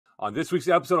On this week's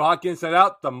episode of Hockey Inside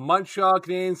Out, the Montreal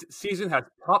Canadiens season has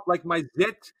popped like my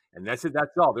zit, and that's it.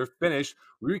 That's all. They're finished.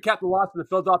 We recap the loss of the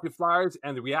Philadelphia Flyers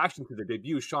and the reaction to the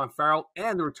debut of Sean Farrell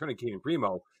and the return of Cayden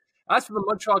Primeau. As for the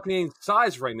Montreal Canadiens'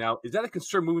 size right now, is that a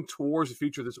concern moving towards the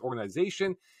future of this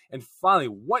organization? And finally,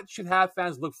 what should have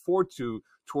fans look forward to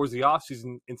towards the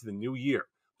offseason into the new year?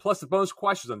 Plus the bonus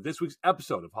questions on this week's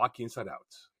episode of Hockey Inside Out.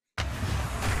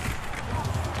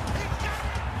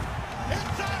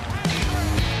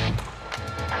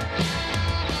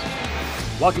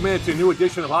 Welcome in to a new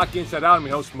edition of Hockey Inside Out. I'm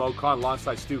your host, Moe Khan,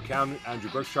 alongside Stu Cowan,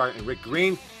 Andrew Berkshire, and Rick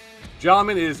Green.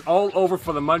 Gentlemen, it is all over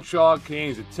for the Montreal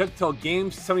Canadiens. It took till Game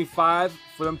 75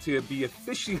 for them to be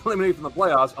officially eliminated from the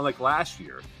playoffs, unlike last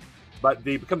year. But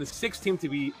they become the sixth team to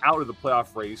be out of the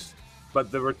playoff race. But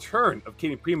the return of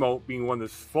Cayden Primeau being one of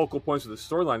the focal points of the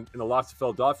storyline in the loss to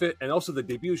Philadelphia, and also the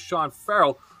debut of Sean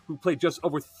Farrell, who played just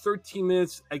over 13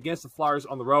 minutes against the Flyers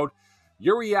on the road.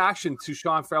 Your reaction to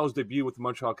Sean Farrell's debut with the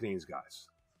Montreal Canadiens, guys?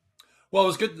 Well, it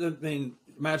was good. I mean,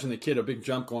 imagine the kid, a big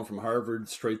jump going from Harvard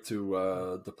straight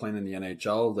to playing in the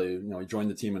NHL. He joined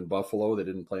the team in Buffalo. They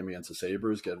didn't play him against the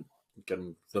Sabres. Get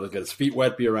his feet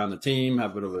wet, be around the team,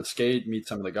 have a bit of a skate, meet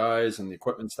some of the guys and the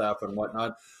equipment staff and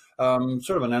whatnot.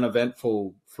 Sort of an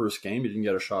uneventful first game. He didn't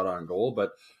get a shot on goal,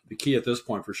 but the key at this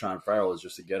point for Sean Farrell is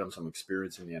just to get him some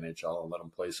experience in the NHL and let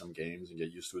him play some games and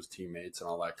get used to his teammates and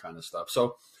all that kind of stuff.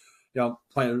 So, can't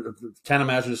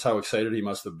imagine just how excited he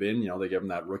must have been. They gave him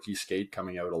that rookie skate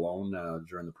coming out alone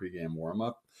during the pregame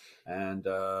warmup. And,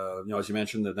 as you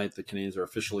mentioned, the night the Canadiens are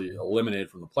officially eliminated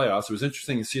from the playoffs, it was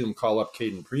interesting to see them call up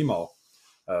Cayden Primeau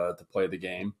to play the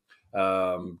game.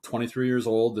 23 years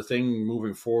old. The thing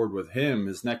moving forward with him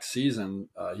is next season,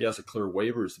 he has to clear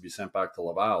waivers to be sent back to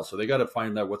Laval. So they got to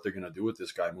find out what they're going to do with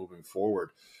this guy moving forward.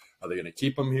 Are they going to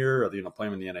keep him here? Are they going to play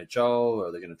him in the NHL?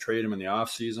 Are they going to trade him in the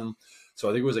offseason? So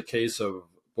I think it was a case of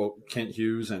both Kent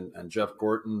Hughes and Jeff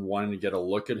Gorton wanting to get a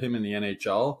look at him in the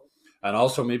NHL, and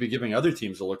also maybe giving other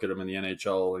teams a look at him in the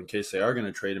NHL in case they are going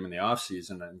to trade him in the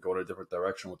offseason and go in a different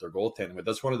direction with their goaltending. But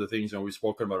that's one of the things we've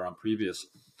spoken about on previous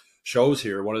shows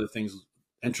here. One of the things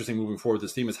interesting moving forward with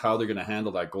this team is how they're going to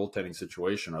handle that goaltending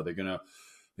situation. Are they going to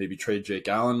maybe trade Jake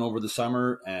Allen over the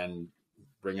summer and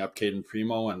bring up Cayden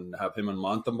Primeau and have him and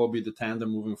Montembeault be the tandem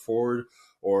moving forward?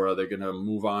 Or are they going to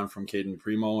move on from Cayden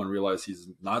Primeau and realize he's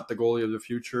not the goalie of the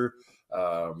future,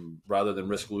 rather than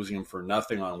risk losing him for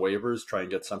nothing on waivers, try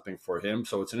and get something for him?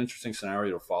 So it's an interesting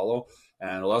scenario to follow.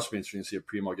 And it'll also be interesting to see if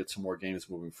Primeau gets some more games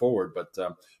moving forward. But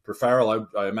for Farrell,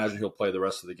 I imagine he'll play the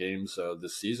rest of the games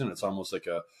this season. It's almost like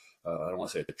I don't want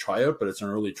to say a tryout, but it's an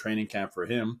early training camp for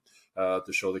him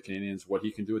to show the Canadiens what he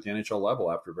can do at the NHL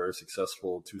level after a very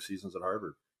successful 2 seasons at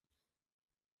Harvard.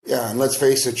 Yeah, and let's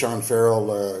face it, Sean Farrell,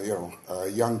 a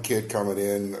young kid coming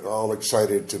in, all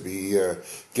excited to be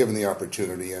given the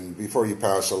opportunity. And before you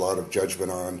pass a lot of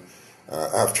judgment on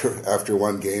after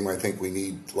one game, I think we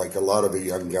need, like a lot of the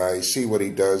young guys, see what he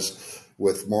does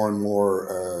with more and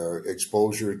more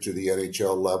exposure to the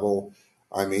NHL level.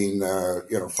 I mean,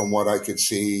 from what I could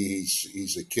see,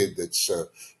 he's a kid that's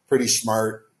pretty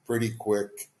smart, pretty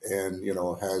quick, and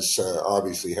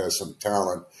obviously has some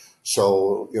talent.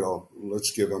 So,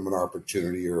 let's give him an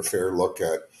opportunity or a fair look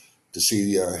to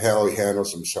see how he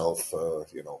handles himself,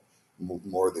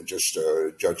 more than just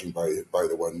judging by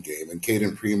the one game. And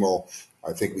Cayden Primeau,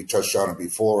 I think we touched on it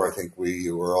before. I think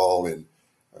we were all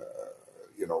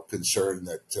concerned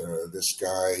that this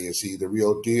guy, is he the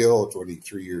real deal,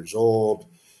 23 years old?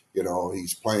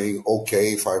 He's playing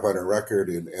okay, 500 record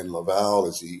in Laval.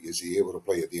 Is he able to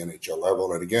play at the NHL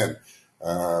level? And again,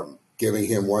 giving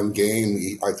him one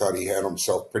game, I thought he handled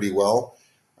himself pretty well,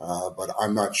 but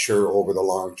I'm not sure over the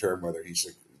long term whether he's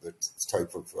the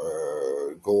type of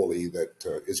goalie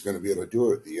that is going to be able to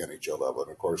do it at the NHL level.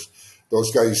 And of course,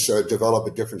 those guys develop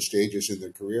at different stages in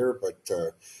their career, but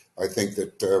I think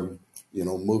that,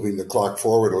 moving the clock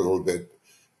forward a little bit,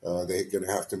 they're going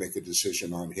to have to make a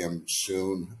decision on him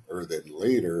sooner than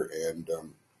later, and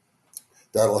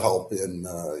that'll help in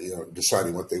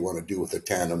deciding what they want to do with the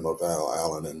tandem of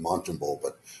Allen and Montembeault.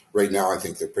 But right now, I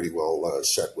think they're pretty well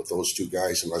set with those two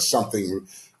guys, unless something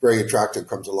very attractive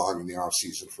comes along in the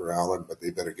offseason for Allen. But they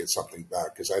better get something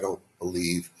back, because I don't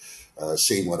believe,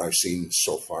 seeing what I've seen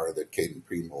so far, that Cayden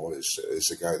Primeau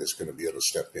is a guy that's going to be able to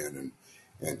step in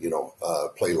and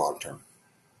play long term.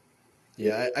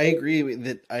 Yeah, I agree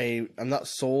that I'm not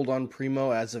sold on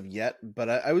Primeau as of yet, but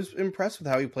I was impressed with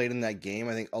how he played in that game.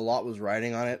 I think a lot was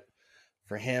riding on it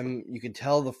for him. You could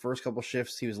tell the first couple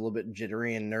shifts he was a little bit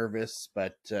jittery and nervous,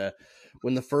 but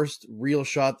when the first real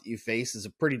shot that you face is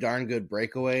a pretty darn good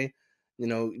breakaway,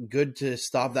 good to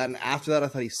stop that. And after that, I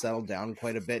thought he settled down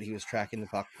quite a bit. He was tracking the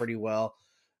puck pretty well.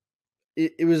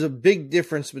 it was a big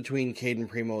difference between Cayden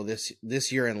Primeau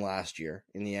this year and last year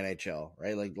in the NHL,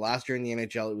 right? Like last year in the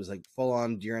NHL, it was like full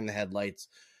on deer in the headlights,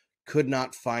 could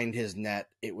not find his net.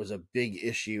 It was a big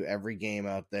issue every game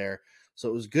out there. So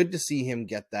it was good to see him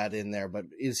get that in there. But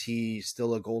is he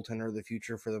still a goaltender of the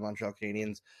future for the Montreal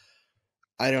Canadiens?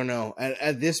 I don't know.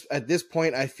 At this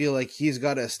point, I feel like he's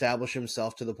got to establish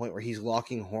himself to the point where he's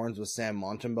locking horns with Sam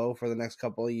Montembeault for the next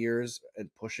couple of years and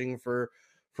pushing for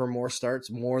more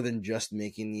starts, more than just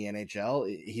making the NHL.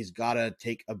 He's got to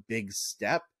take a big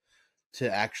step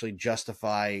to actually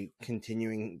justify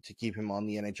continuing to keep him on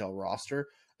the NHL roster,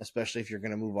 especially if you're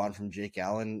going to move on from Jake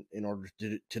Allen in order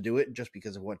to do it, just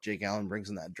because of what Jake Allen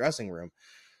brings in that dressing room.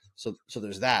 So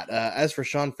there's that. As for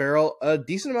Sean Farrell, a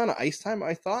decent amount of ice time,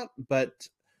 I thought, but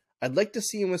I'd like to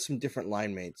see him with some different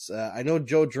line mates. I know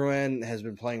Joe Drouin has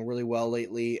been playing really well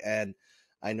lately, and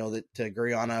I know that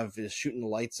Gurionov is shooting the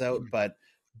lights out, but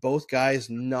both guys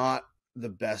not the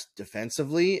best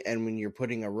defensively, and when you're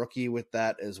putting a rookie with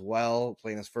that as well,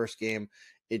 playing his first game,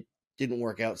 it didn't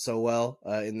work out so well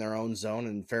in their own zone,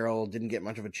 and Farrell didn't get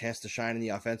much of a chance to shine in the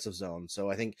offensive zone. So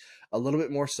I think a little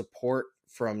bit more support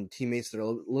from teammates that are a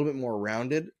little bit more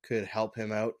rounded could help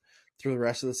him out through the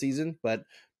rest of the season. But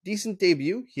decent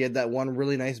debut. He had that one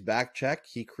really nice back check.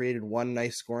 He created one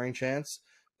nice scoring chance,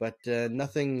 but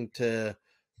nothing to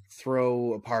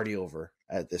throw a party over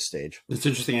at this stage. It's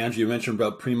interesting, Andrew, you mentioned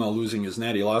about Primeau losing his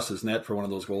net. He lost his net for one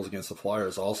of those goals against the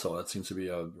Flyers also. That seems to be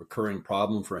a recurring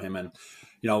problem for him. And,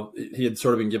 you know, he had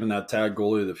sort of been given that tag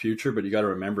goalie of the future, but you got to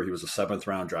remember he was a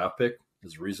 7th-round draft pick.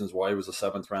 There's reasons why he was a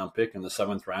 7th-round pick. In the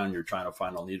 7th round, you're trying to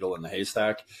find a needle in the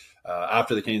haystack.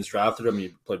 After the Canes drafted him,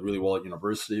 he played really well at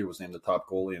university, was named the top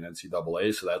goalie in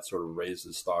NCAA, so that sort of raised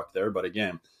his stock there. But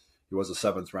again, he was a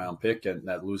 7th-round pick, and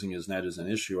that losing his net is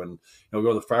an issue. And go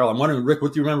to the Farrell. I'm wondering, Rick,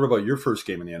 what do you remember about your first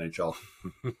game in the NHL?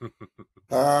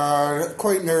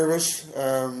 Quite nervous.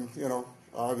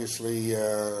 Obviously,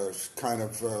 kind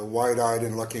of wide-eyed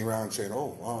and looking around, saying,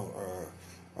 "Oh, wow,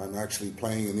 I'm actually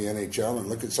playing in the NHL, and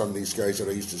look at some of these guys that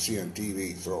I used to see on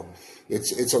TV." So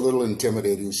it's a little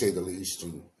intimidating, to say the least.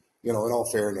 And in all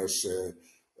fairness,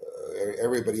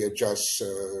 everybody adjusts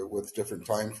with different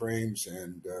time frames,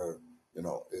 and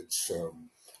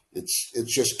it's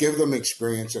just give them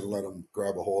experience and let them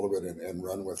grab a hold of it and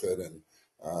run with it, and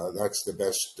that's the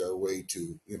best way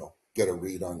to get a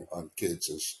read on kids,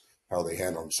 is how they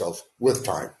handle themselves with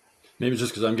time. Maybe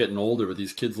just because I'm getting older, but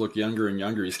these kids look younger and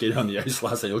younger. He skated on the ice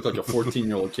last night. He looked like a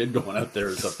 14-year-old kid going out there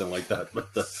or something like that.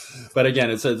 But again,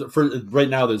 it says for right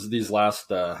now, there's these last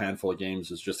handful of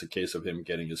games is just a case of him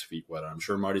getting his feet wet. I'm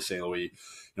sure Marty St. Louis,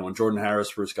 when Jordan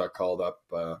Harris first got called up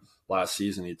last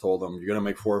season, he told him, "You're going to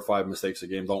make 4 or 5 mistakes a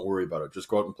game. Don't worry about it. Just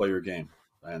go out and play your game."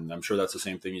 And I'm sure that's the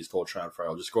same thing he's told Sean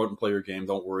Farrell. Just go out and play your game.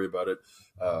 Don't worry about it.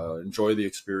 Enjoy the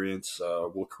experience.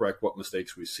 We'll correct what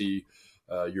mistakes we see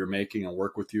you're making and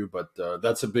work with you. But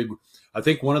that's I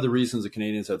think one of the reasons the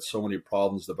Canadiens had so many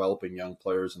problems developing young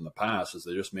players in the past is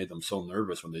they just made them so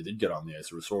nervous when they did get on the ice.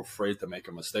 They were so afraid to make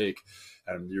a mistake.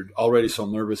 And you're already so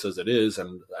nervous as it is,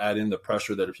 and add in the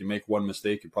pressure that if you make one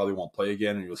mistake, you probably won't play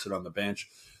again and you'll sit on the bench.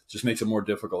 It just makes it more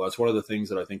difficult. That's one of the things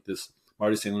that I think this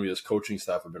Marty St. Louis' coaching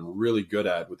staff have been really good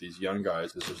at with these young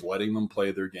guys, is just letting them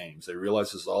play their games. They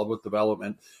realize this is all about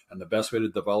development, and the best way to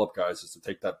develop guys is to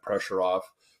take that pressure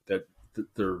off. That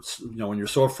there's, when you're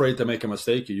so afraid to make a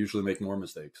mistake, you usually make more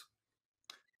mistakes.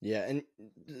 Yeah, and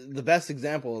the best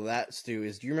example of that, Stu,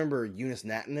 is, do you remember Joonas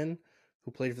Näkinen,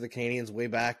 who played for the Canadiens way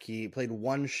back? He played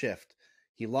one shift.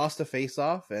 He lost a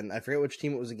face-off, and I forget which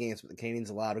team it was against, but the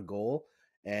Canadiens allowed a goal,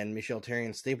 and Michel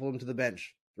Therrien stapled him to the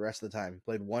bench the rest of the time. He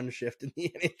played one shift in the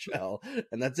NHL,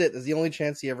 and that's it. That's the only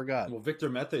chance he ever got. Well, Victor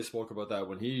Mete spoke about that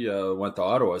when he went to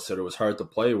Ottawa. Said it was hard to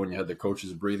play when you had the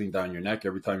coaches breathing down your neck.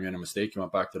 Every time you had a mistake, you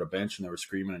went back to the bench, and they were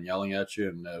screaming and yelling at you,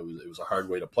 and it was a hard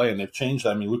way to play. And they've changed.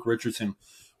 I mean, Luke Richardson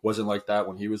wasn't like that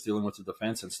when he was dealing with the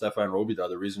defense, and Stefan Robida,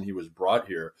 the reason he was brought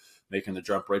here, making the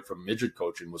jump right from midget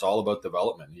coaching, was all about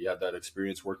development. He had that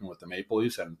experience working with the Maple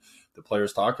Leafs, and the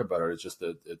players talk about it. It's just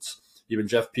that it's even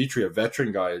Jeff Petrie, a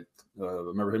veteran guy. I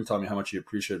remember him telling me how much he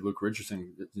appreciated Luke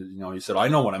Richardson. He said, "I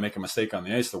know when I make a mistake on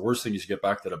the ice, the worst thing is you get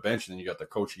back to the bench and then you got the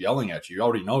coach yelling at you. You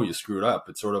already know you screwed up.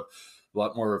 It's sort of a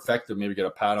lot more effective, maybe get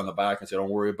a pat on the back and say, don't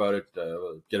worry about it,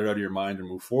 get it out of your mind and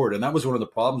move forward." And that was one of the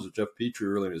problems with Jeff Petrie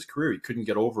early in his career. He couldn't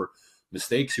get over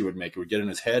mistakes he would make. It would get in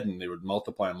his head and they would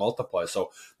multiply and multiply.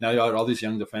 So now you got all these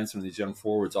young defensemen, these young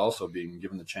forwards also being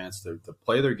given the chance to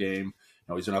play their game.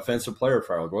 He's an offensive player,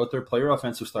 Farrell. Go out there, play your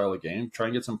offensive style of game, try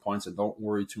and get some points, and don't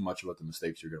worry too much about the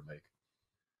mistakes you're going to make.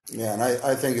 Yeah, and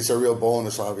I think it's a real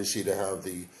bonus, obviously, to have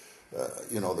the,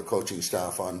 the coaching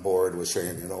staff on board with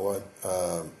saying,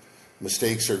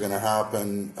 mistakes are going to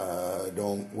happen.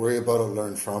 Don't worry about it.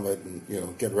 Learn from it,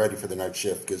 and get ready for the next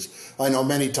shift. Because I know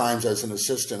many times as an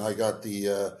assistant, I got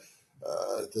the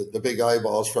big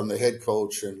eyeballs from the head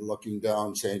coach and looking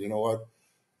down, saying, "You know what?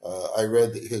 I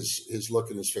read his look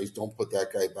in his face. Don't put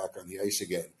that guy back on the ice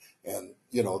again." And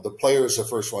the player is the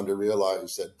first one to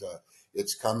realize that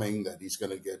it's coming, that he's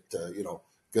going to get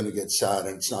going to get sad,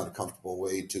 and it's not a comfortable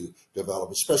way to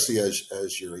develop, especially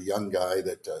as you're a young guy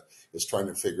that is trying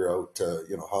to figure out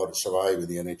how to survive in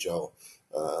the NHL,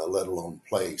 let alone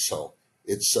play. So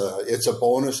it's a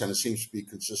bonus, and it seems to be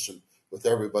consistent with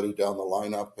everybody down the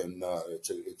lineup, and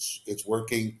it's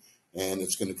working, and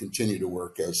it's going to continue to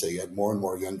work as they get more and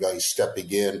more young guys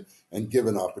stepping in and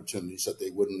given opportunities that they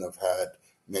wouldn't have had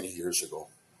many years ago.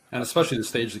 And especially the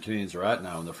stage the Canadiens are at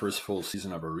now in the first full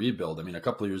season of a rebuild. I mean, a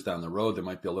couple of years down the road, they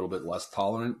might be a little bit less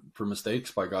tolerant for mistakes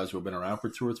by guys who have been around for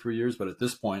 2 or 3 years. But at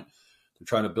this point, they're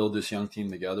trying to build this young team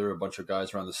together, a bunch of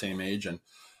guys around the same age, and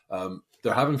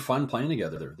they're having fun playing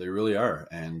together. They really are.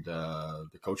 And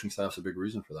the coaching staff's a big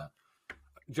reason for that.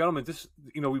 Gentlemen,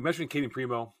 we mentioned Cayden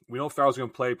Primeau. We know Farrell's going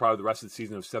to play probably the rest of the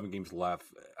season of 7 games left.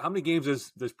 How many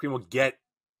games does Primeau get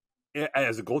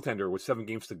as a goaltender with 7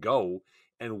 games to go?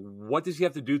 And what does he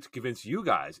have to do to convince you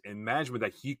guys and management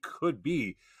that he could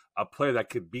be a player that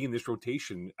could be in this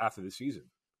rotation after the season?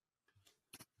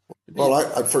 Well,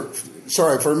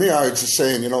 for me, I was just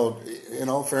saying, in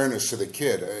all fairness to the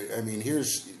kid, I mean,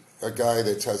 here's a guy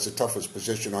that has the toughest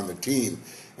position on the team,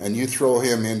 and you throw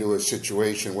him into a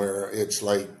situation where it's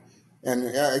like, and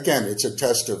again, it's a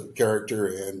test of character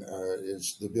and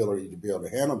is the ability to be able to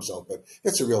handle himself, but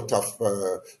it's a real tough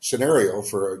scenario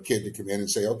for a kid to come in and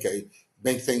say, okay,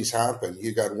 make things happen.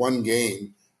 You got 1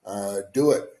 game,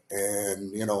 do it.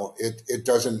 And, it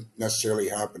doesn't necessarily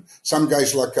happen. Some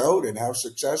guys luck out and have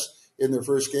success in their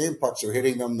first game. Pucks are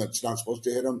hitting them that's not supposed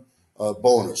to hit them.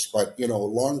 Bonus. But,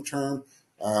 long term,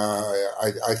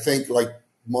 I think like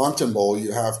Montembeault,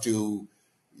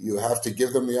 you have to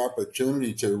give them the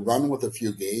opportunity to run with a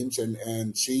few games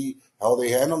and see how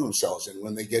they handle themselves. And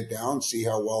when they get down, see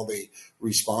how well they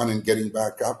respond in getting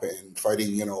back up and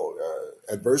fighting,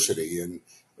 adversity. And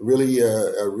really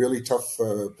a really tough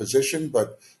position,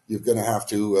 but you're going to have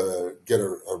to get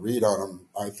a read on them,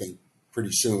 I think,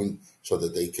 pretty soon so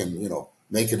that they can,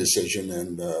 make a decision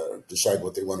and decide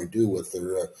what they want to do with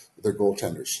their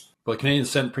goaltenders. But Canadiens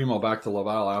sent Primeau back to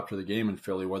Laval after the game in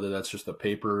Philly, whether that's just a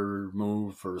paper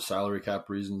move for salary cap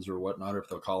reasons or whatnot, or if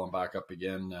they'll call him back up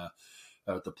again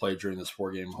to play during this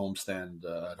 4-game homestand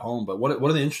at home. But one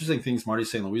of the interesting things Marty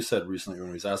St. Louis said recently when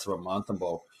he was asked about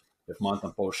Montembeault, if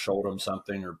Montembeault showed him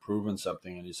something or proven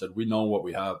something, and he said, we know what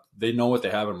we have. They know what they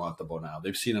have in Montembeault now.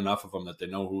 They've seen enough of him that they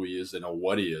know who he is. They know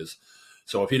what he is.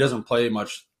 So if he doesn't play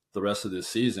much the rest of this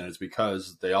season, it's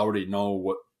because they already know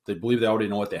what they believe. They already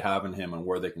know what they have in him and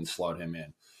where they can slot him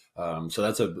in. So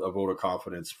that's a vote of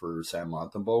confidence for Sam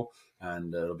Montembeault.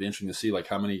 And it'll be interesting to see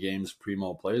how many games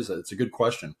Primeau plays. It's a good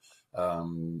question.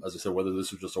 As I said, whether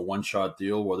this was just a one-shot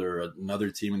deal, whether another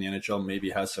team in the NHL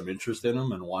maybe has some interest in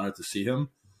him and wanted to see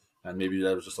him, and maybe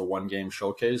that was just a 1-game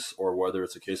showcase, or whether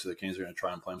it's a case of the Canes are going to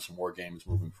try and play him some more games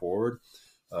moving forward.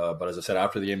 But as I said,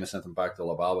 after the game, they sent him back to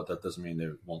Laval, but that doesn't mean they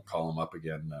won't call him up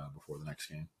again before the next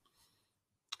game.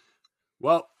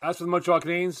 Well, as for the Montreal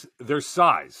Canadiens, their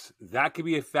size, that could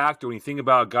be a factor when you think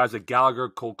about guys like Gallagher,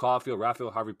 Cole Caulfield, Raphael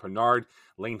Harvey-Pinard,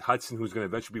 Lane Hudson, who's going to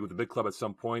eventually be with the big club at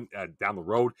some point down the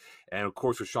road, and of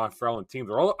course with Sean Farrell and team.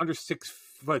 They're all under 6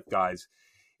 foot guys.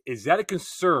 Is that a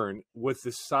concern with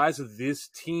the size of this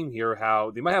team here, how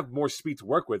they might have more speed to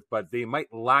work with, but they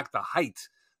might lack the height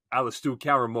out of Stu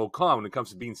Cowan or Moe Khan when it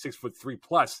comes to being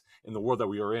 6'3" in the world that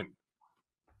we are in?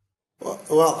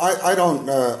 Well, I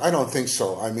don't think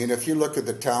so. I mean, if you look at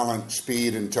the talent,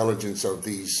 speed, intelligence of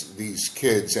these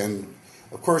kids, and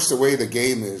of course the way the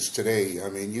game is today, I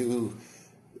mean,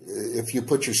 if you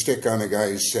put your stick on a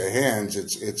guy's hands,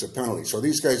 it's a penalty. So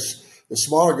these guys, the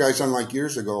smaller guys, unlike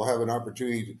years ago, have an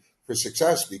opportunity for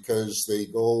success because they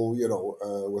go,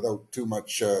 without too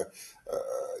much,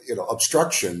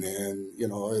 obstruction, and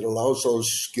it allows those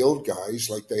skilled guys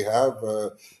like they have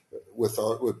with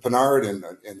Pinard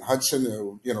and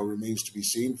Hudson, remains to be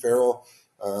seen. Farrell,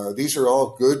 these are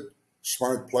all good,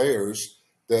 smart players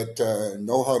that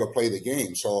know how to play the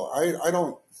game. So I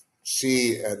don't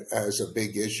see it as a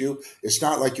big issue. It's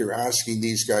not like you're asking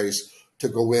these guys to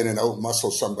go in and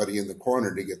out-muscle somebody in the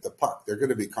corner to get the puck. They're going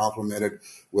to be complemented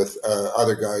with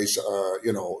other guys,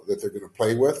 that they're going to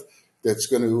play with. It's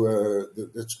going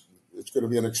to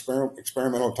be an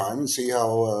experimental time and see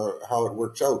how it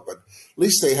works out. But at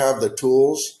least they have the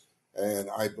tools, and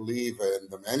I believe,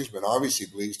 and the management obviously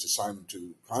believes, to sign them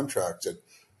to contracts that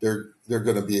they're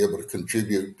going to be able to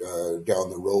contribute down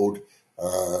the road,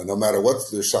 no matter what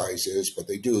their size is. But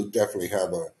they do definitely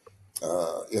have a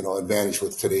advantage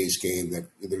with today's game, that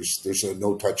there's a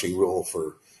no touching rule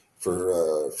for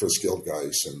skilled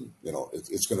guys, and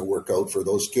it's going to work out for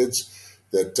those kids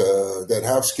that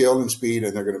have skill and speed,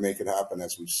 and they're going to make it happen,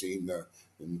 as we've seen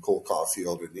in Cole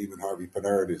Caulfield, and even Harvey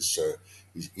Pinard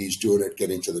he's doing it,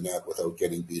 getting to the net without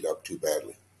getting beat up too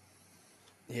badly.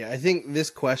 Yeah, I think this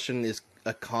question is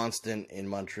a constant in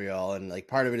Montreal, and like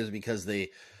part of it is because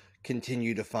they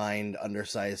continue to find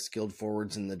undersized skilled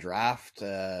forwards in the draft.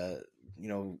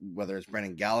 Whether it's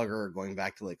Brendan Gallagher or going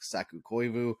back to like Saku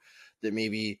Koivu, that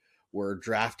maybe were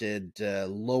drafted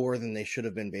lower than they should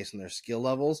have been based on their skill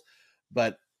levels.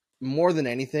 But more than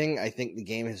anything, I think the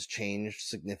game has changed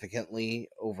significantly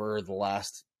over the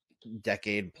last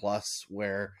decade plus,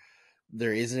 where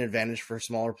there is an advantage for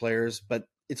smaller players, but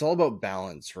it's all about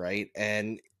balance, right?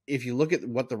 And if you look at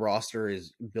what the roster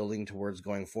is building towards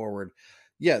going forward,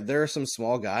 yeah, there are some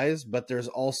small guys, but there's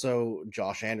also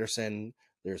Josh Anderson,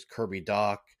 there's Kirby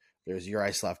Dach, there's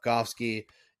Juraj Slavkovsky.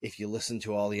 If you listen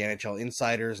to all the NHL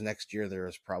insiders, next year there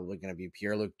is probably going to be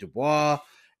Pierre-Luc Dubois.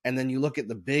 And then you look at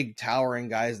the big towering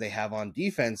guys they have on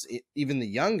defense, even the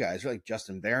young guys, like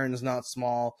Justin Barron's not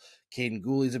small, Caden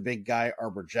Gooley's a big guy,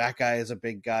 Arbor Xhekaj is a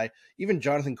big guy, even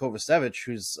Jonathan Kovacevic,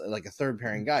 who's like a third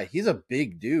pairing guy, he's a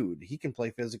big dude. He can play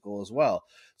physical as well.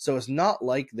 So it's not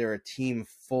like they're a team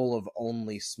full of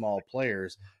only small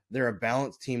players. They're a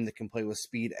balanced team that can play with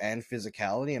speed and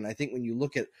physicality. And I think when you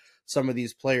look at some of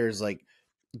these players, like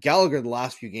Gallagher, the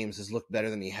last few games has looked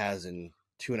better than he has in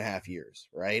 2.5 years,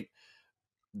 right?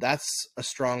 That's a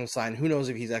strong sign. Who knows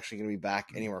if he's actually going to be back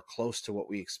anywhere close to what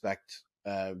we expect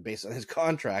based on his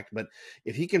contract. But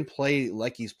if he can play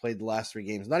like he's played the last 3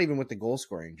 games, not even with the goal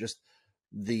scoring, just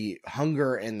the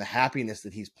hunger and the happiness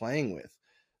that he's playing with,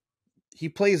 he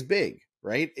plays big,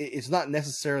 right? It's not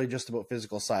necessarily just about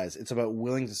physical size. It's about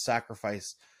willing to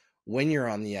sacrifice when you're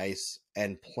on the ice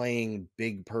and playing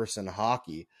big person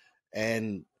hockey.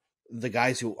 And the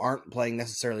guys who aren't playing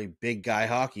necessarily big guy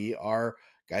hockey are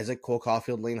guys like Cole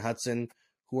Caulfield, Lane Hudson,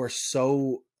 who are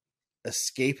so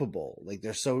escapable. Like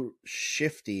they're so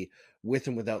shifty with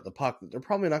and without the puck that they're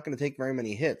probably not going to take very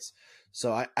many hits.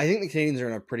 So I think the Canadiens are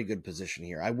in a pretty good position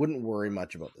here. I wouldn't worry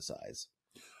much about the size.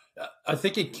 I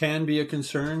think it can be a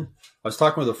concern. I was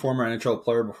talking with a former NHL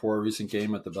player before a recent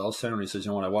game at the Bell Center, and he says,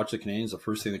 when I watch the Canadiens, the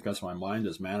first thing that comes to my mind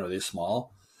is, man, are they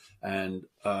small? And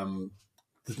I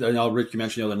know, Rick, you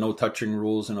mentioned the no touching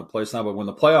rules in a place now, but when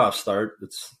the playoffs start,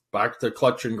 it's back to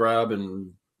clutch and grab,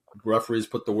 and referees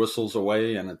put the whistles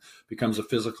away, and it becomes a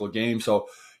physical game. So,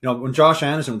 when Josh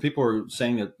Anderson, when people were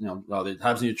saying that, they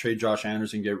have to trade Josh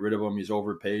Anderson, get rid of him, he's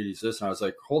overpaid, he's this, and I was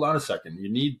like, hold on a second,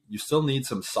 you still need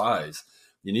some size.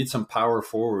 You need some power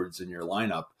forwards in your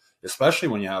lineup, especially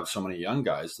when you have so many young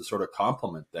guys to sort of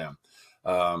complement them. They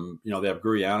have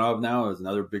Guryanov now as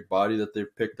another big body that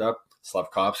they've picked up.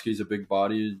 Slavkovsky's a big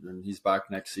body, and he's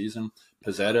back next season.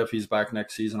 Pizzetta, if he's back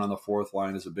next season on the fourth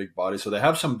line, is a big body. So they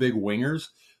have some big wingers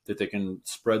that they can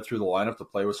spread through the lineup to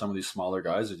play with some of these smaller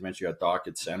guys. As you mentioned, you got Dach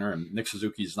at center, and Nick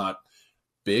Suzuki's not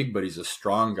big, but he's a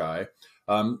strong guy.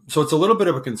 So it's a little bit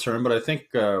of a concern, but I think,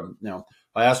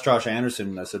 I asked Josh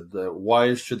Anderson, I said,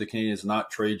 why should the Canadiens not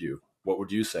trade you? What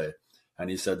would you say? And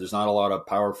he said, there's not a lot of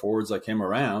power forwards like him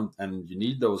around, and you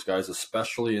need those guys,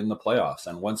 especially in the playoffs.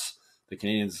 And once the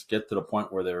Canadiens get to the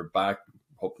point where they're back,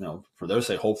 for their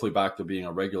sake, hopefully back to being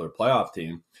a regular playoff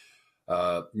team,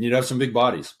 you need to have some big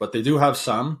bodies. But they do have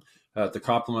some to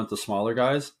complement the smaller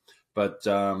guys. But,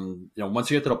 once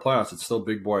you get to the playoffs, it's still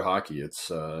big boy hockey. It's,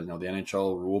 the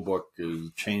NHL rule book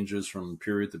changes from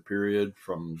period to period,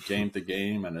 from game to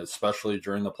game, and especially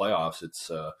during the playoffs,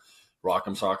 it's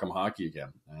rock'em sock'em hockey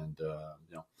again. And,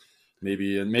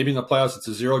 maybe in the playoffs, it's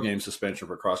a 0-game suspension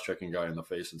for cross-checking guy in the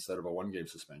face instead of a 1-game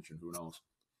suspension. Who knows?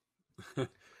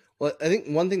 Well, I think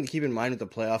one thing to keep in mind with the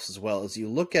playoffs as well is you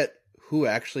look at who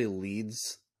actually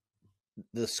leads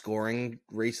the scoring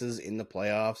races in the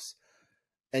playoffs.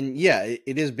 And yeah,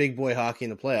 it is big boy hockey in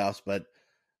the playoffs, but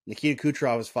Nikita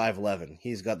Kucherov is 5'11".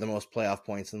 He's got the most playoff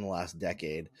points in the last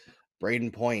decade.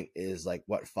 Braden Point is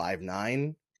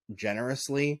 5'9",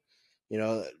 generously.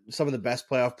 Some of the best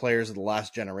playoff players of the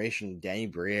last generation, Danny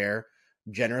Briere,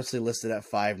 generously listed at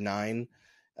 5'9".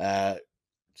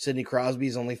 Sidney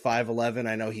Crosby's only 5'11".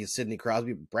 I know he's Sidney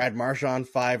Crosby. Brad Marchand,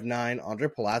 5'9". Andre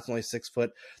Palat's only 6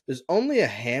 foot. There's only a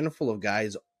handful of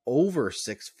guys over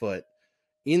 6 foot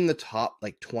in the top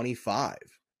 25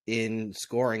 in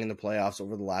scoring in the playoffs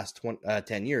over the last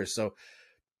 10 years. So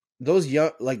those young,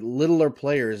 littler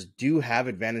players do have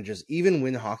advantages, even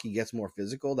when hockey gets more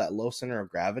physical. That low center of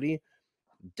gravity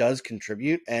does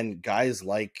contribute, and guys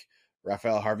like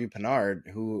Raphael Harvey-Pinard,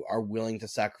 who are willing to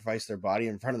sacrifice their body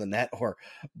in front of the net or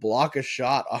block a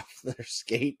shot off their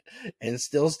skate and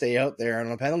still stay out there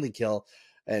on a penalty kill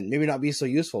and maybe not be so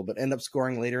useful, but end up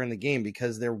scoring later in the game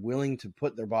because they're willing to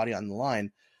put their body on the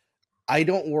line. I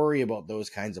don't worry about those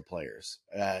kinds of players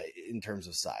in terms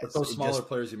of size. But those smaller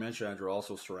players you mentioned, Andrew, are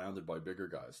also surrounded by bigger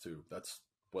guys too. That's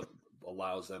what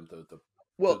allows them to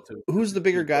who's the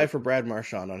bigger guy for Brad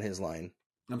Marchand on his line?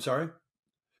 I'm sorry?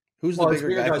 Who's the bigger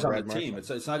guy guys for on Brad the team?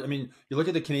 Marchand? It's not. I mean, you look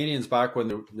at the Canadiens back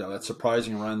when that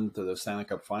surprising run to the Stanley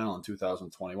Cup final in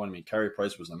 2021. I mean, Carey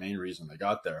Price was the main reason they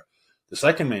got there. The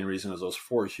second main reason is those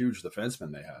 4 huge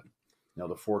defensemen they had.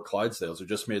 The 4 Clydesdales who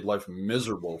just made life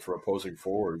miserable for opposing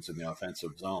forwards in the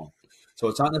offensive zone. So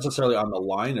it's not necessarily on the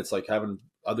line. It's like having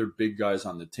other big guys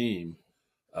on the team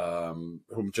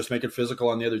who just make it physical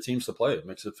on the other teams to play. It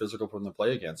makes it physical for them to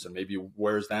play against, and maybe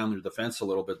wears down their defense a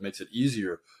little bit, makes it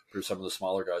easier for some of the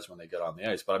smaller guys when they get on the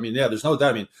ice. But I mean, yeah, there's no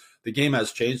doubt. I mean, the game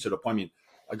has changed to the point. I mean,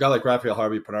 a guy like Raphael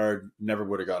Harvey-Pinard never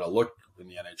would have got a look in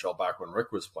the NHL back when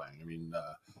Rick was playing. I mean,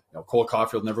 Cole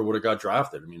Caulfield never would have got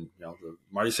drafted. I mean,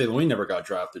 Marty St. Louis never got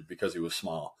drafted because he was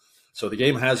small. So the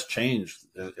game has changed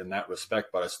in that respect,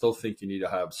 but I still think you need to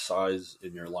have size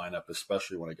in your lineup,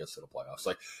 especially when it gets to the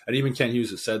playoffs. And even Ken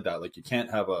Hughes has said that, you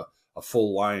can't have a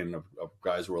full line of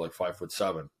guys who are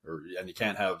 5'7", and you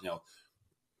can't have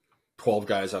 12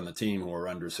 guys on the team who are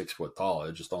under 6 foot tall.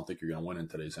 I just don't think you're going to win in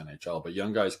today's NHL. But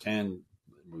young guys can.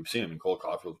 We've seen. I mean, Cole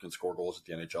Caulfield can score goals at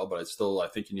the NHL, but I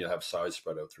think you need to have size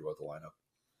spread out throughout the lineup.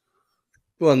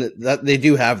 Well, and that they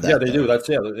do have that. Yeah, they do. That's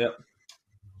yeah.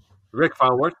 Rick,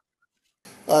 final word.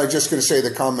 Just going to say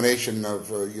the combination of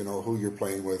who you're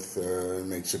playing with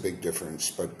makes a big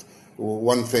difference. But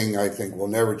one thing I think will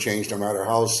never change, no matter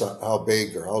how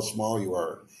big or how small you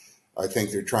are. I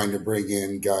think they're trying to bring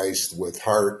in guys with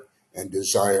heart and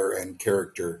desire and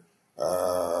character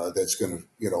that's going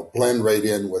to blend right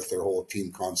in with their whole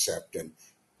team concept. And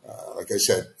like I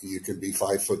said, you can be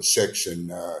 5'6"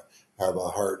 and have a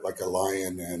heart like a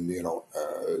lion, and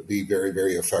be very,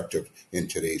 very effective in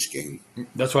today's game.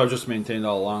 That's why I've just maintained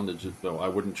all along that I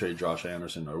wouldn't trade Josh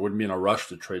Anderson, or wouldn't be in a rush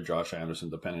to trade Josh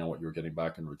Anderson, depending on what you're getting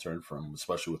back in return for him,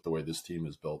 especially with the way this team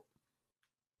is built.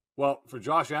 Well, for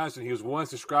Josh Anderson, he was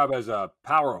once described as a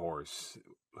power horse.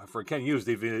 For Ken Hughes,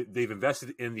 they've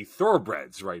invested in the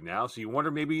thoroughbreds right now, so you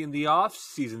wonder maybe in the off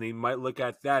season they might look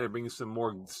at that and bring some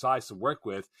more size to work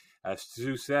with. As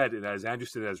Stu said, and as Andrew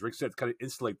said, as Rick said, kind of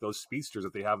insulate those speedsters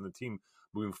that they have in the team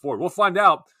moving forward. We'll find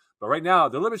out. But right now,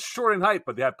 they're a little bit short in height,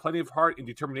 but they have plenty of heart and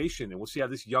determination. And we'll see how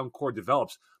this young core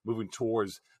develops moving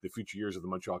towards the future years of the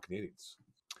Montreal Canadiens.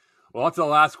 Well, on to the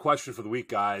last question for the week,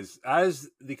 guys. As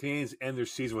the Canadiens end their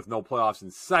season with no playoffs in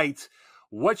sight,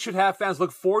 what should have fans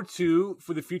look forward to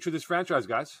for the future of this franchise,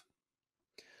 guys?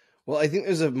 Well, I think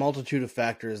there's a multitude of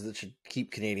factors that should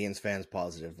keep Canadiens fans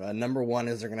positive. Number one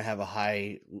is they're going to have a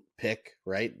high pick,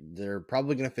 right? They're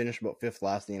probably going to finish about 5th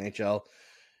last in the NHL.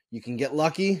 You can get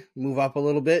lucky, move up a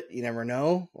little bit. You never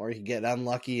know. Or you can get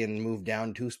unlucky and move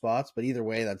down 2 spots. But either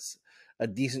way, that's a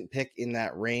decent pick in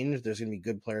that range. There's going to be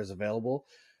good players available.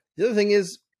 The other thing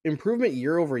is improvement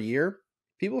year over year.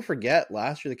 People forget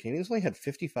last year the Canadiens only had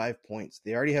 55 points.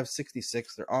 They already have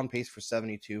 66. They're on pace for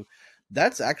 72.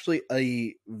 That's actually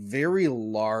a very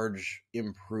large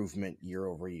improvement year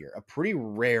over year, a pretty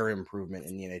rare improvement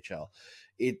in the NHL.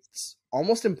 It's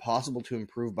almost impossible to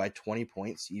improve by 20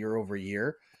 points year over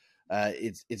year.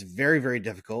 It's very, very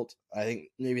difficult. I think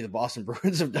maybe the Boston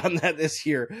Bruins have done that this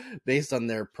year based on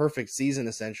their perfect season,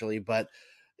 essentially, but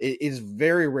it is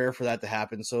very rare for that to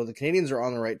happen. So the Canadiens are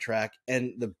on the right track.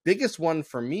 And the biggest one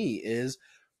for me is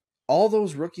all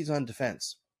those rookies on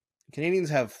defense. Canadiens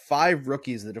have 5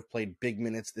 rookies that have played big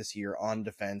minutes this year on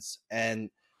defense, and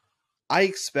I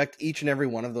expect each and every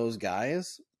one of those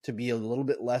guys to be a little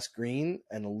bit less green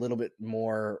and a little bit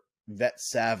more vet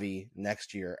savvy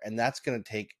next year, and that's going to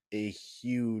take a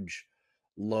huge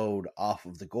load off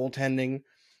of the goaltending,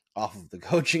 off of the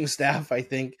coaching staff, I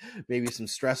think, maybe some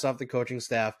stress off the coaching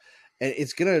staff, and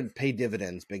it's going to pay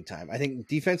dividends big time. I think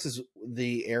defense is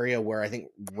the area where I think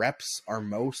reps are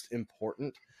most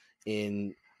important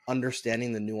in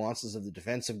understanding the nuances of the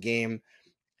defensive game.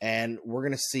 And we're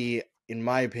going to see, in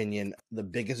my opinion, the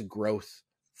biggest growth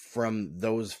from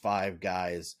those 5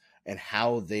 guys and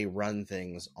how they run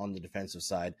things on the defensive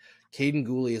side. Cayden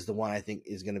Primeau is the one I think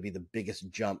is going to be the biggest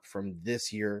jump from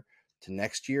this year to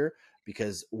next year,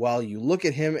 because while you look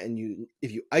at him and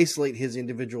if you isolate his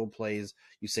individual plays,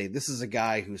 you say, this is a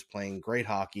guy who's playing great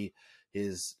hockey.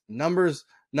 His numbers,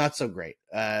 not so great.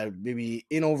 Maybe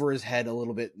in over his head a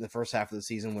little bit in the first half of the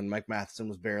season when Mike Matheson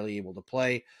was barely able to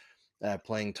play.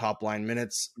 playing top line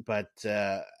minutes. But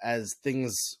as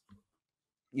things,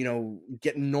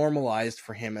 get normalized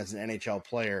for him as an NHL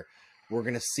player, we're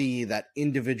going to see that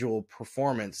individual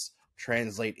performance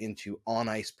translate into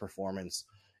on-ice performance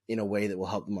in a way that will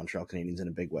help the Montreal Canadiens in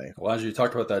a big way. Well, as you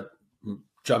talked about that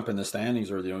jump in the standings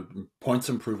or the points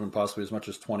improvement, possibly as much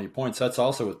as 20 points, that's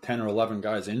also with 10 or 11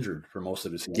 guys injured for most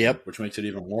of the season, which makes it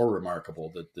even more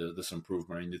remarkable that this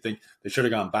improvement. I mean, you think they should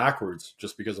have gone backwards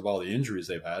just because of all the injuries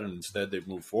they've had, and instead they've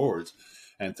moved forwards.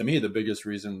 And to me, the biggest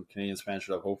reason Canadiens fans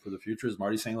should have hope for the future is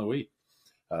Marty St. Louis.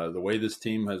 The way this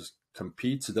team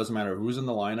competes, it doesn't matter who's in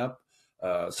the lineup.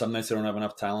 Some nights they don't have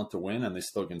enough talent to win, and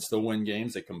they can still win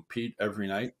games. They compete every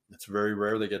night. It's very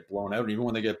rare they get blown out. And even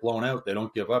when they get blown out, they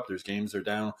don't give up. There's games they're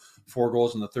down 4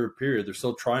 goals in the third period. They're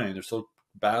still trying. They're still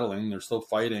battling. They're still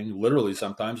fighting, literally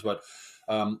sometimes. But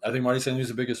I think Marty St. Louis is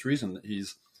the biggest reason.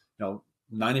 He's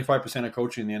 95% of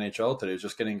coaching in the NHL today is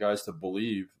just getting guys to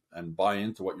believe and buy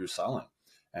into what you're selling.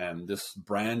 And this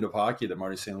brand of hockey that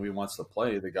Marty St. Louis wants to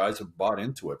play, the guys have bought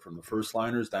into it, from the first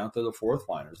liners down to the fourth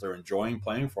liners. They're enjoying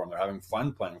playing for him. They're having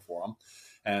fun playing for him.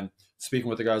 And speaking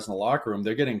with the guys in the locker room,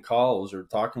 they're getting calls or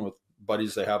talking with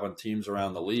buddies they have on teams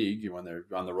around the league. When they're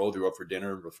on the road, they go out for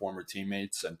dinner with former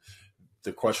teammates. And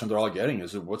the question they're all getting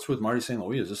is, what's with Marty St.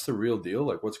 Louis? Is this the real deal?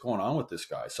 Like, what's going on with this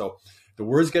guy? So the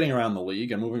word's getting around the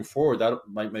league, and moving forward, that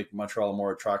might make Montreal a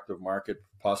more attractive market,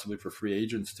 possibly for free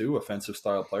agents too, offensive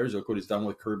style players. Look what he's done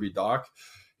with Kirby Dach.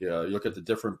 You look at the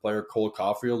different player Cole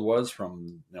Caulfield was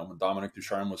from, when Dominic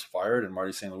Ducharme was fired and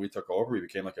Marty St. Louis took over. He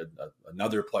became like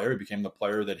another player. He became the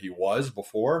player that he was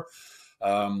before.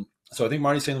 So I think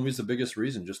Marty St. Louis is the biggest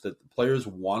reason, just that the players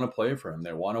want to play for him.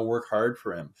 They want to work hard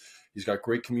for him. He's got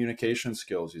great communication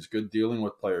skills. He's good dealing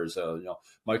with players.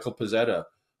 Michael Pezzetta,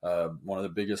 one of the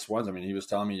biggest ones. I mean, he was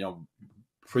telling me,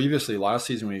 previously last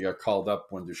season when he got called up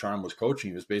when Ducharme was coaching,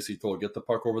 he was basically told, get the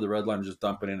puck over the red line and just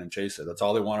dump it in and chase it. That's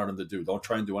all they wanted him to do. Don't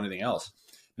try and do anything else.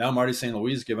 Now Marty St.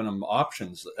 Louis is giving him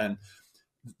options, and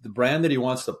the brand that he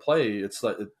wants to play, it's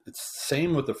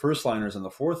same with the first liners and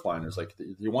the fourth liners. Like,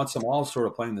 he wants them all sort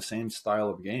of playing the same style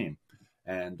of game.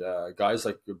 And guys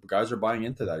are buying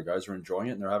into that. Guys are enjoying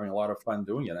it, and they're having a lot of fun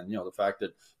doing it. And the fact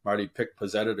that Marty picked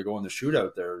Pezzetta to go in the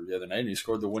shootout there the other night, and he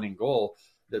scored the winning goal,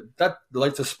 that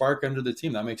lights a spark under the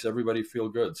team. That makes everybody feel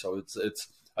good. So it's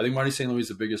I think Marty St. Louis is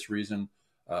the biggest reason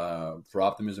for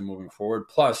optimism moving forward.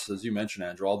 Plus, as you mentioned,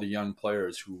 Andrew, all the young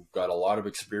players who got a lot of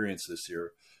experience this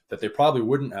year that they probably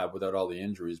wouldn't have without all the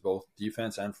injuries, both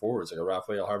defense and forwards. Like a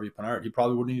Raphael Harvey-Pinard, he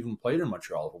probably wouldn't even played in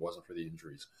Montreal if it wasn't for the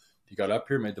injuries. He got up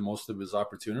here, made the most of his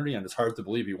opportunity, and it's hard to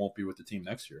believe he won't be with the team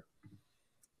next year.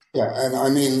 Yeah, and I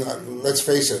mean, let's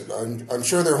face it, I'm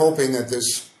sure they're hoping that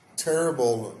this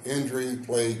terrible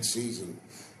injury-plagued season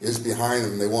is behind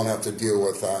them. They won't have to deal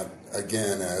with that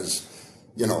again, as,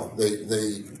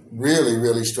 they really,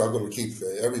 really struggle to keep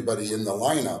everybody in the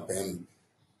lineup. And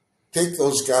take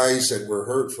those guys that were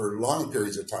hurt for long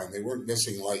periods of time. They weren't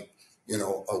missing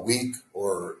a week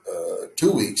or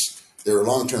 2 weeks. They were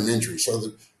long-term injuries.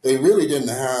 So they really didn't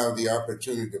have the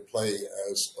opportunity to play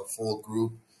as a full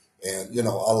group and,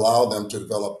 allow them to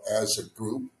develop as a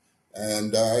group.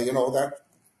 And,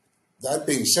 that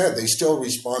being said, they still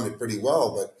responded pretty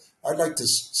well. But I'd like to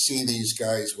see these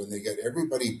guys, when they get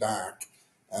everybody back,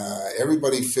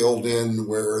 everybody filled in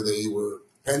where they were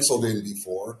penciled in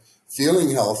before,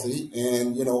 feeling healthy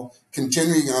and,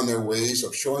 continuing on their ways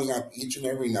of showing up each and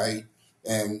every night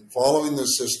and following the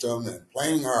system and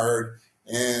playing hard.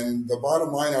 And the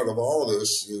bottom line out of all of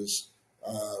this is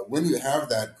when you have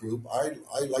that group,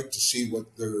 I like to see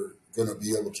what they're going to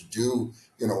be able to do,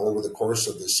 over the course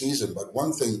of the season. But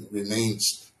one thing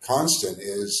remains constant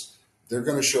is they're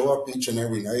going to show up each and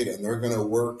every night, and they're going to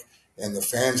work, and the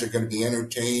fans are going to be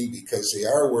entertained because they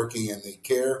are working and they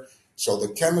care. So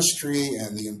the chemistry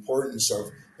and the importance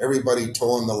of everybody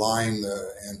toeing the line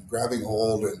and grabbing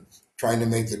hold and trying to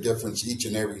make the difference each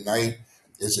and every night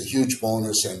is a huge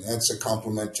bonus, and that's a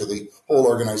compliment to the whole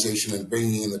organization and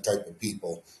bringing in the type of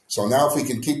people. So now if we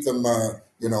can keep them,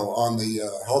 on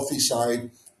the healthy side,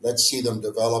 let's see them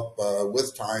develop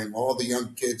with time. All the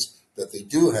young kids that they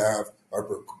do have are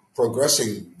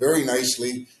progressing very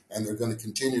nicely, and they're going to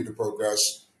continue to progress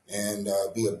and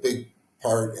be a big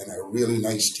part and a really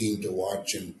nice team to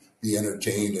watch and be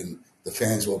entertained, and the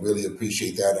fans will really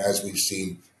appreciate that, as we've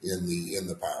seen in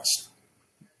the past.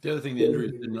 The other thing the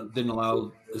injury didn't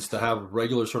allow is to have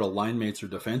regular sort of line mates or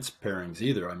defense pairings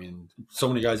either. I mean, so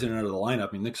many guys in and out of the lineup.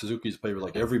 I mean, Nick Suzuki's played with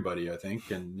like everybody, I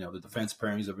think, and the defense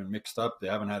pairings have been mixed up. They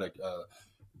haven't had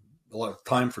a lot of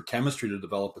time for chemistry to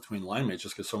develop between line mates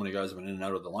just because so many guys have been in and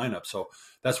out of the lineup. So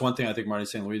that's one thing I think Marty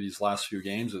St. Louis, these last few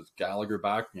games with Gallagher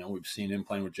back, we've seen him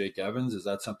playing with Jake Evans. Is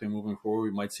that something moving forward?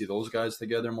 We might see those guys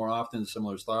together more often,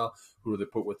 similar style. Who do they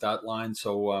put with that line?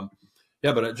 So,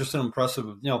 but just an impressive,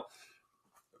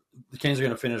 the Canes are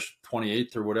going to finish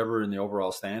 28th or whatever in the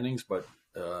overall standings, but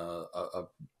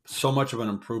so much of an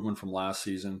improvement from last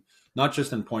season, not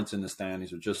just in points in the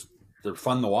standings, but just they're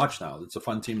fun to watch now. It's a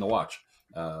fun team to watch.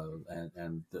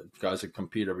 And the guys that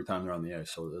compete every time they're on the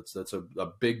ice. So that's a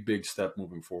big step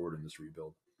moving forward in this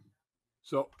rebuild.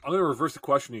 So I'm going to reverse the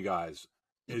question, you guys.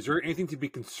 Is there anything to be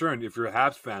concerned if you're a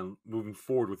Habs fan moving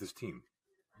forward with this team?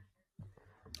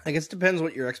 I guess it depends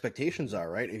what your expectations are,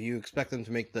 right? If you expect them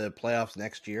to make the playoffs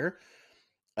next year,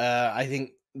 I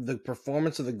think the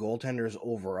performance of the goaltenders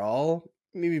overall,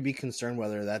 maybe be concerned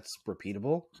whether that's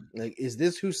repeatable. Like, is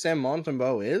this who Sam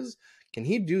Montembeault is? Can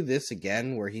he do this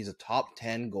again where he's a top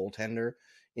 10 goaltender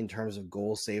in terms of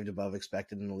goals saved above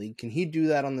expected in the league? Can he do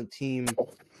that on the team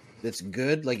that's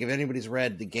good? Like, if anybody's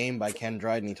read The Game by Ken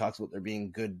Dryden, he talks about there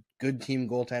being good team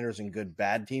goaltenders and good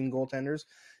bad team goaltenders.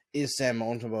 Is Sam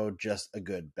Montembeault just a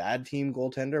good bad team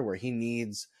goaltender where he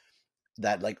needs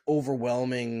that like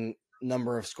overwhelming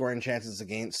number of scoring chances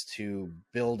against to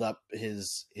build up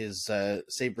his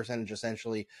save percentage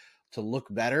essentially to look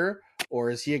better? Or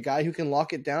is he a guy who can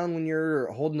lock it down when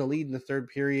you're holding a lead in the third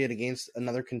period against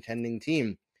another contending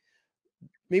team?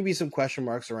 Maybe some question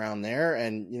marks around there.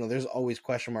 And, there's always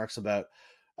question marks about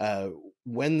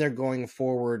when they're going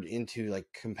forward into like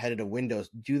competitive windows.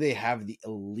 Do they have the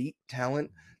elite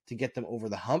talent to get them over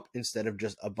the hump instead of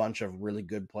just a bunch of really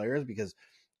good players? Because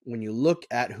when you look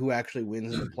at who actually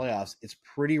wins in the playoffs, it's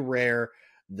pretty rare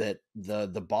that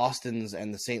the Bostons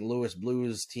and the St. Louis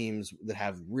Blues teams that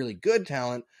have really good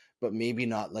talent, but maybe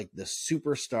not like the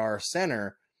superstar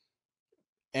center,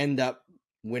 end up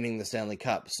winning the Stanley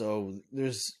Cup. So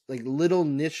there's like little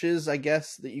niches, I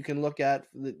guess, that you can look at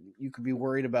that you could be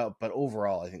worried about. But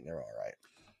overall, I think they're all right.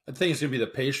 I think it's going to be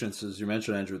the patience, as you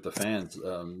mentioned, Andrew, with the fans.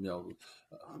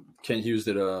 Ken Hughes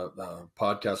did a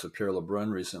podcast with Pierre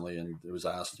LeBrun recently, and it was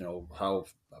asked,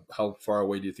 how far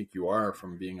away do you think you are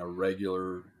from being a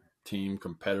regular team,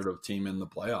 competitive team in the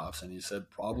playoffs? And he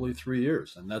said probably 3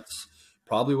 years, and that's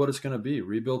probably what it's going to be.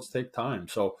 Rebuilds take time.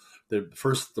 So the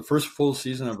first full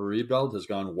season of a rebuild has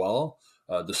gone well,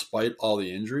 despite all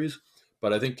the injuries.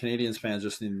 But I think Canadiens fans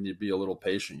just need to be a little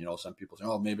patient. Some people say,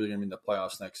 maybe they're going to be in the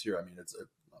playoffs next year. I mean, if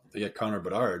they get Connor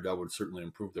Bedard, that would certainly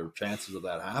improve their chances of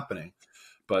that happening.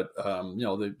 But,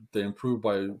 they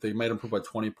might improve by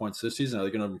 20 points this season. Are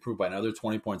they going to improve by another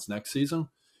 20 points next season?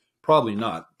 Probably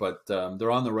not, but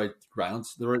they're on the right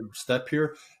grounds, the right step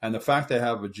here. And the fact they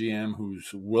have a GM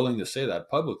who's willing to say that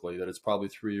publicly, that it's probably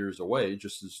 3 years away,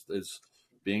 just is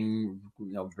being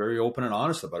very open and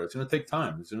honest about it. It's going to take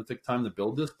time. It's going to take time to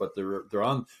build this, but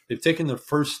they've taken the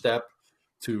first step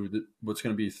to what's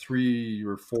going to be 3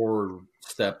 or 4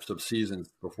 steps of seasons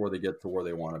before they get to where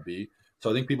they want to be. So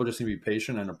I think people just need to be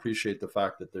patient and appreciate the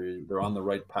fact that they're on the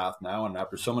right path now. And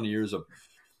after so many years of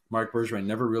Marc Bergevin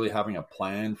never really having a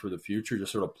plan for the future,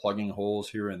 just sort of plugging holes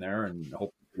here and there and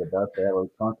hoping for the best, they have a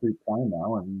concrete plan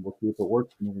now, and we'll see if it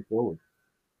works moving forward.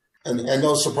 And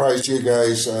no surprise to you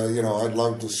guys, I'd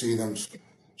love to see them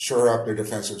shore up their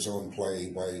defensive zone play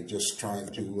by just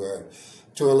trying to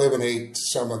eliminate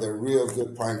some of the real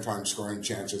good primetime scoring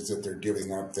chances that they're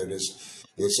giving up. That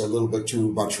is a little bit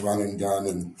too much run and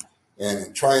gun,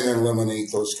 and try and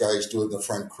eliminate those guys doing the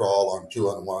front crawl on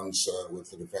 2-on-1s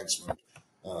with the defenseman,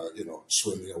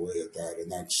 swimming away at that.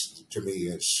 And that's, to me,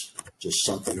 it's just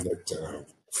something that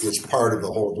is part of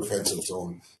the whole defensive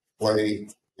zone play.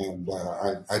 And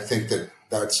I think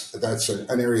that's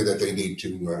an area that they need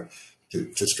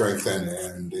to strengthen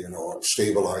and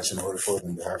stabilize in order for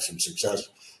them to have some success.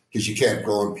 Because you can't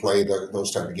go and play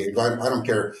those type of games. I don't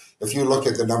care if you look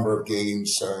at the number of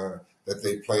games that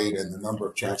they played and the number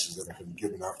of chances that have been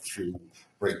given up through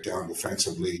breakdown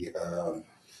defensively.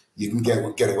 You can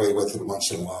get away with it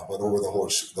once in a while, but over the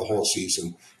whole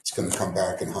season, it's going to come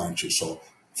back and haunt you. So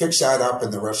fix that up,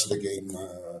 and the rest of the game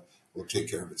will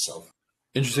take care of itself.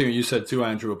 Interesting what you said too,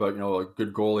 Andrew, about a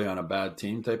good goalie on a bad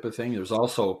team type of thing. There's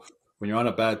also, when you're on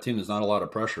a bad team, there's not a lot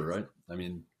of pressure, right? I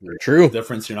mean, true. The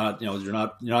difference, you're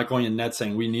not going in net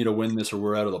saying we need to win this or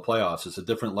we're out of the playoffs. It's a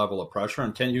different level of pressure,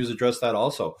 and Ken Hughes addressed that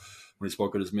also when he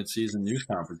spoke at his midseason news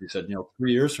conference. He said,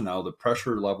 3 years from now, the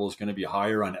pressure level is going to be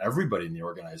higher on everybody in the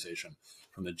organization,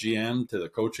 from the GM to the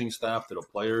coaching staff to the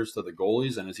players to the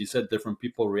goalies. And as he said, different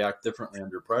people react differently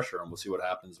under pressure, and we'll see what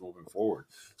happens moving forward.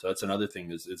 So that's another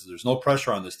thing is there's no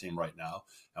pressure on this team right now.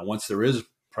 And once there is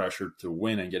pressure to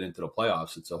win and get into the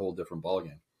playoffs, it's a whole different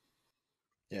ballgame.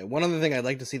 Yeah, one other thing I'd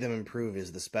like to see them improve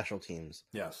is the special teams.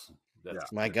 Yes.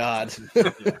 My God.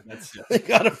 That's They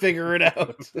got to figure it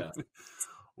out. Yeah.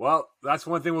 Well, that's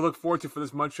one thing we'll look forward to for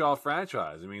this Montreal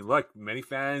franchise. I mean, look, many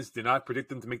fans did not predict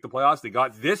them to make the playoffs. They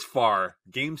got this far,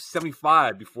 Game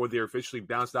 75, before they were officially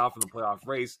bounced out from the playoff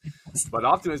race. But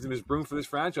optimism is brewing for this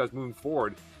franchise moving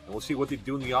forward, and we'll see what they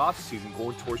do in the offseason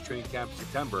going towards training camp in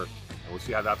September, and we'll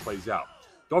see how that plays out.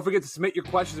 Don't forget to submit your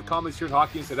questions and comments here at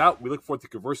Hockey Inside Out. We look forward to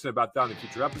conversing about that in a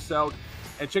future episode.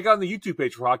 And check out the YouTube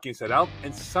page for Hockey Inside Out,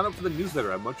 and sign up for the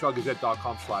newsletter at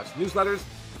MontrealGazette.com/newsletters.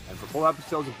 And for full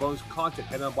episodes and bonus content,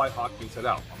 head on by Hockey Inside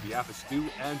Out. On behalf of Stu,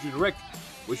 Andrew, and Rick,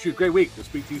 wish you a great week. We'll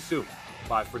speak to you soon.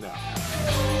 Bye for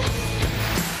now.